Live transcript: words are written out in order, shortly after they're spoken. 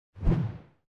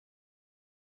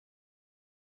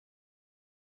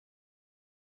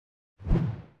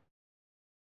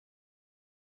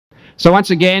So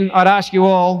once again, I'd ask you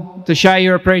all to show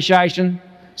your appreciation.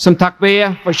 Some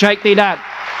takbir for Sheikh Deedat.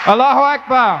 Allahu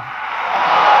Akbar.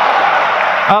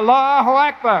 Allahu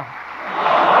Akbar.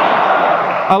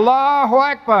 Allahu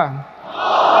Akbar.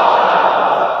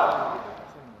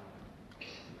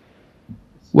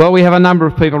 Well, we have a number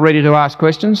of people ready to ask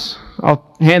questions.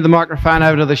 I'll hand the microphone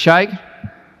over to the Sheikh.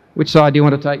 Which side do you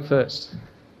want to take first?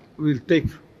 We'll take,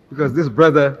 because this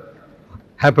brother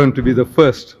happened to be the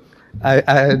first. I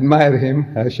admire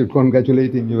him. I should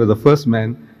congratulate him. He was the first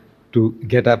man to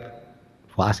get up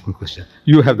for asking questions.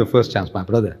 You have the first chance, my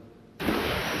brother.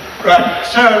 Right,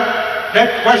 sir,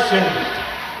 that question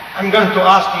I'm going to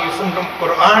ask you from the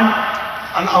Quran,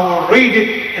 and I will read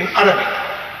it in Arabic.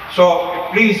 So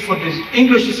please, for this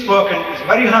English spoken, it's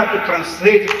very hard to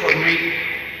translate it for me.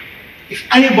 If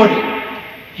anybody,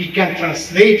 he can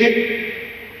translate it,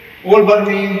 all but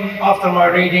me, after my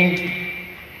reading,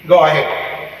 go ahead.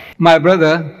 My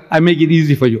brother, I make it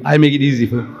easy for you. I make it easy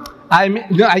for you. I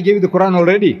gave you the Quran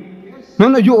already.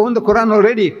 No, you own the Quran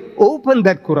already. Open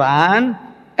that Quran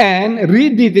and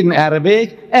read it in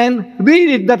Arabic and read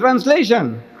it, the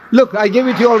translation. Look, I gave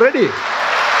it to you already.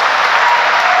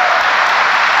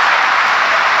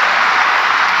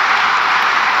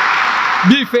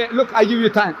 Be fair. Look, I give you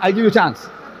time. I give you a chance.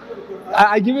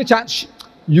 I give you a chance.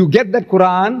 You get that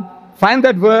Quran, find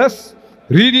that verse,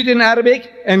 read it in Arabic,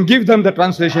 and give them the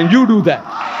translation. You do that.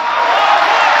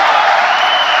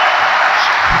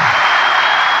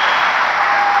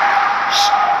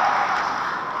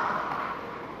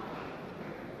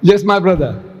 Yes, my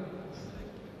brother.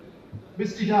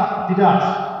 Mr.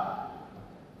 Deedat,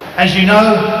 as you know,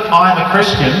 I am a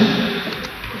Christian,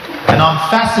 and I'm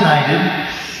fascinated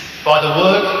by the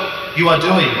work you are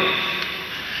doing.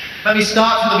 Let me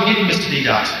start from the beginning, Mr.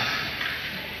 Deedat.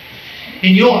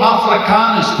 In your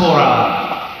Afrikaans Quran,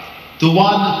 the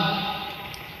one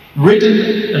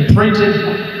written and printed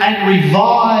and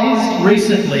revised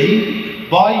recently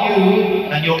by you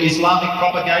and your Islamic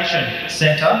Propagation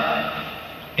Center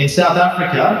in South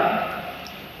Africa,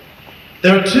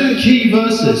 there are two key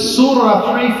verses, Surah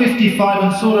 355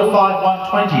 and Surah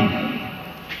 5120,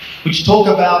 which talk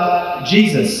about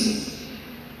Jesus.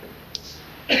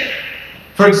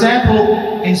 For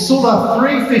example, in Surah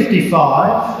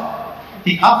 355,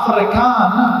 the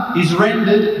Afrikaan is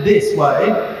rendered this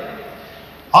way: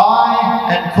 I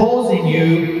am causing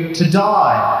you to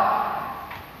die.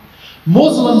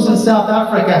 Muslims in South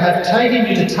Africa have taken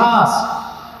you to task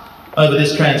over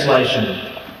this translation,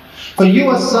 for you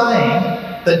are saying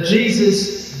that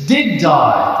Jesus did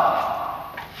die.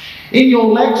 In your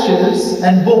lectures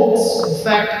and books, in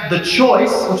fact, The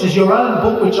Choice, which is your own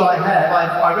book, which I have,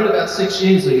 I read about 6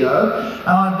 years ago, and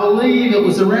I believe it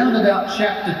was around about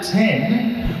chapter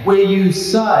 10, where you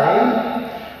say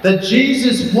that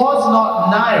Jesus was not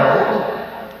nailed,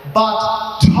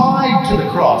 but tied to the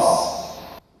cross.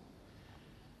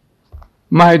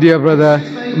 My dear brother,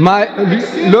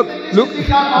 look,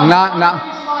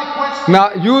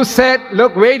 now, you said,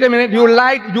 look, wait a minute, you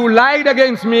lied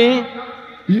against me.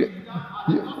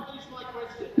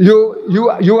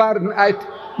 You are,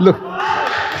 look.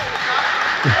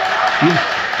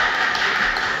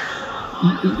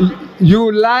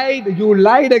 You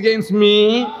lied against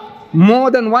me.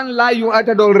 More than one lie you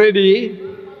uttered already.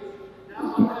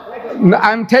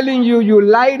 I'm telling you, you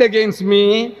lied against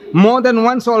me more than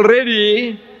once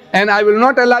already, and I will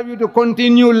not allow you to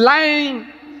continue lying.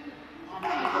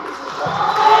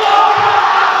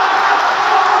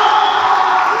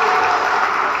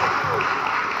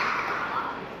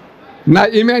 Now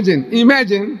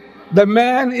imagine the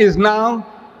man is now,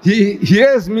 he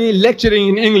hears me lecturing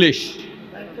in English.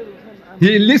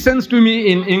 He listens to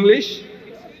me in English,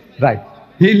 right?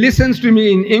 He listens to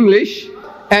me in English,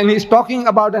 and he's talking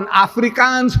about an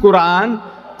Afrikaans Quran.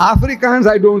 Afrikaans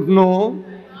I don't know.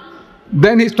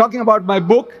 Then he's talking about my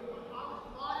book.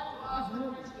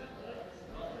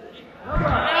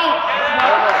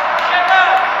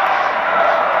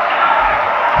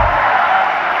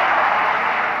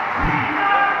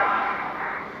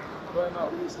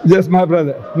 Yes, my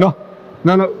brother. No.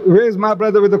 Where's my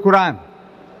brother with the Quran?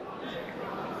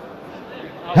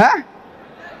 Huh?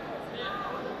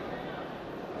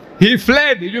 He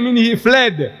fled. You mean he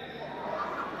fled?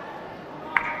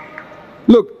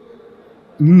 Look,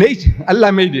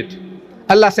 Allah made it.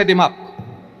 Allah set him up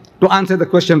to answer the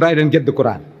question right and get the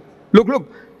Quran. Look.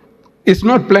 It's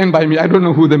not planned by me. I don't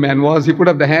know who the man was. He put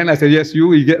up the hand. I said, yes,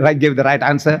 you. He gave the right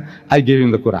answer. I gave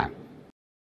him the Quran.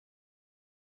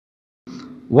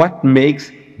 What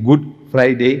makes Good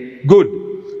Friday good?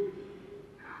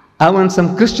 I want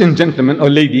some Christian gentleman or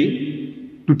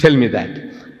lady to tell me that,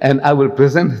 and I will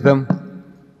present them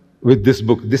with this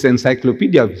book, this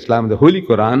Encyclopedia of Islam, the Holy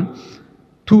Quran,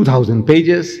 2,000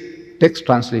 pages, text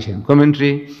translation,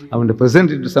 commentary. I want to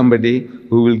present it to somebody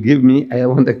who will give me, I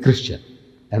want a Christian,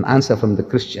 an answer from the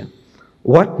Christian.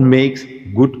 What makes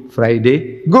Good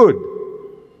Friday good?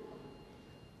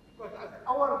 Because as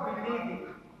our believing,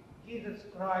 Jesus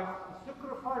Christ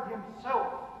sacrificed himself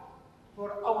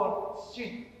for our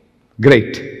sin.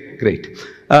 Great, great.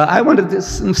 I wanted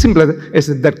this simpler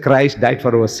is that Christ died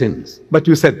for our sins. But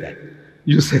you said that.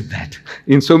 You said that.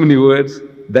 In so many words,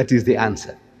 that is the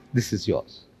answer. This is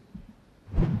yours.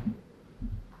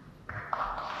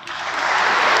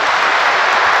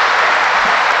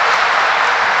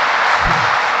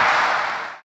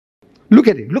 Look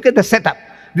at it. Look at the setup.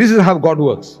 This is how God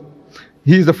works.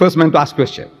 He is the first man to ask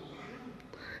question.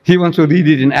 He wants to read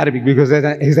it in Arabic because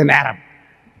he's an Arab.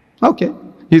 Okay.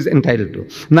 He's entitled to.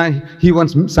 Now, he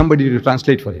wants somebody to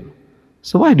translate for him.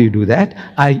 So why do you do that?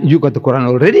 You got the Quran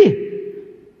already.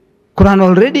 Quran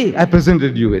already I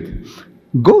presented you with.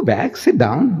 Go back, sit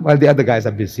down while the other guys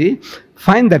are busy,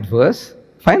 find that verse,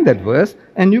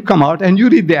 and you come out and you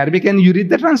read the Arabic and you read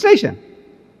the translation.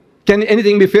 Can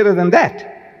anything be fairer than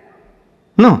that?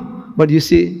 No. But you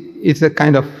see, it's a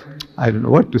kind of, I don't know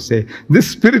what to say. This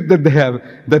spirit that they have,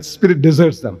 that spirit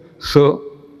deserts them. So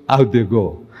out they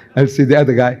go. And see the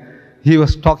other guy, he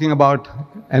was talking about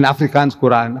an Afrikaans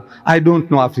Quran. I don't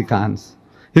know Afrikaans.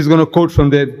 He's going to quote from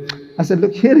there. I said,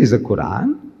 look, here is a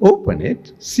Quran. Open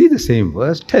it, see the same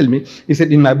verse, tell me. He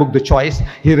said, in my book, The Choice,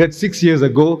 he read 6 years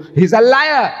ago. He's a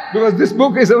liar because this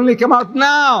book has only come out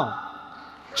now.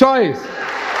 Choice.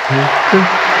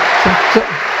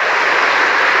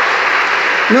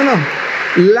 No,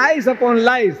 lies upon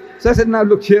lies. So I said, now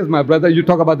look, here's my brother. You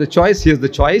talk about the choice, here's the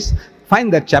choice.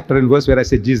 Find that chapter and verse where I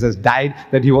said Jesus died,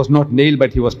 that he was not nailed,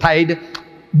 but he was tied.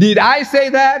 Did I say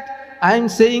that? I'm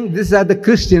saying these are the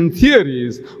Christian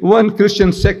theories. One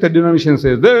Christian sect or denomination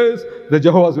says this, the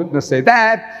Jehovah's Witnesses say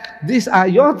that. These are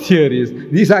your theories.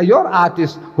 These are your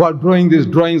artists who are drawing these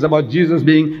drawings about Jesus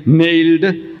being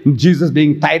nailed, Jesus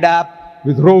being tied up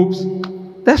with ropes.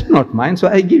 That's not mine, so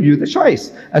I give you the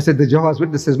choice. I said, the Jehovah's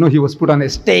Witness says, no, he was put on a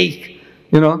stake,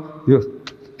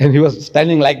 and he was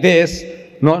standing like this,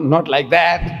 not like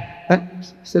that. I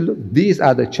said, look, these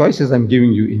are the choices I'm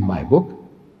giving you in my book.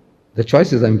 The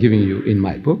choices I'm giving you in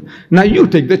my book. Now you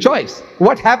take the choice.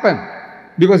 What happened?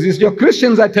 Because your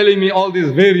Christians are telling me all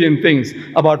these variant things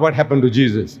about what happened to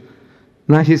Jesus.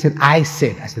 Now he said, I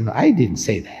said, no, I didn't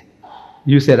say that.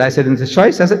 You said, I said, in the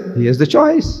choice. I said, here's the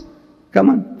choice. Come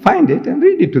on, find it and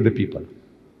read it to the people.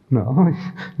 No,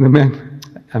 the man,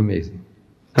 amazing,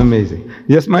 amazing.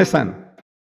 Yes, my son.